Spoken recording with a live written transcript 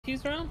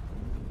Keys around?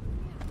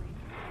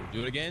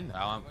 Do it again.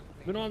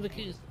 We don't have the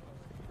keys.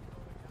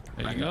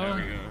 There you go.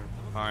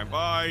 All right,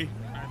 bye.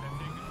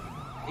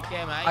 Take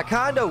care, mate. I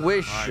kind of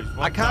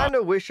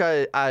wish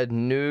I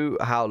knew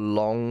how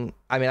long.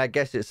 I mean, I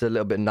guess it's a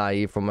little bit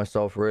naive for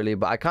myself, really,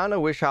 but I kind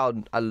of wish I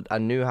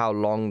knew how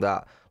long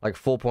that like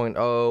 4.0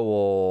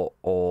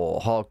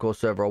 or hardcore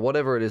server or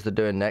whatever it is they're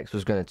doing next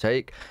was going to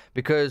take,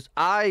 because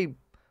I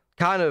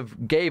kind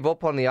of gave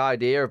up on the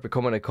idea of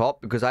becoming a cop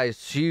because I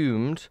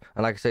assumed,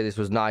 and like I say, this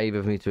was naive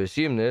of me to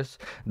assume this,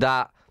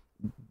 that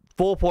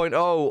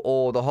 4.0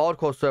 or the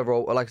hardcore server,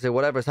 or like I say,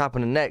 whatever's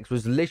happening next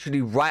was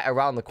literally right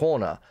around the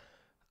corner.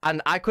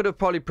 And I could have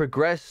probably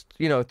progressed,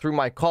 you know, through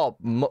my cop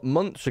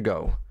months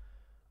ago.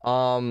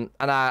 And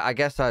I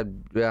guess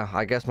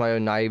my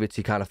own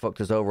naivety kind of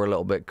fucked us over a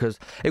little bit, because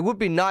it would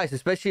be nice,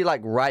 especially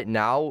like right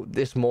now,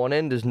 this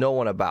morning, there's no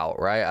one about,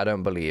 right? I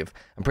don't believe.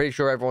 I'm pretty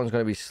sure everyone's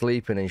going to be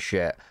sleeping and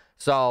shit.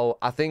 So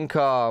I think, you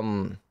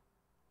know,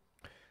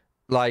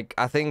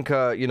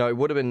 it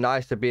would have been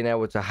nice to being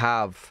able to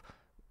have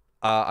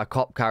a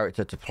cop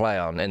character to play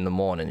on in the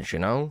mornings, you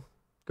know?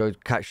 Go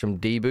catch some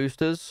D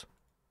boosters.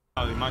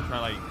 Oh, they might try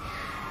like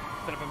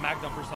Set up a mag dump or something.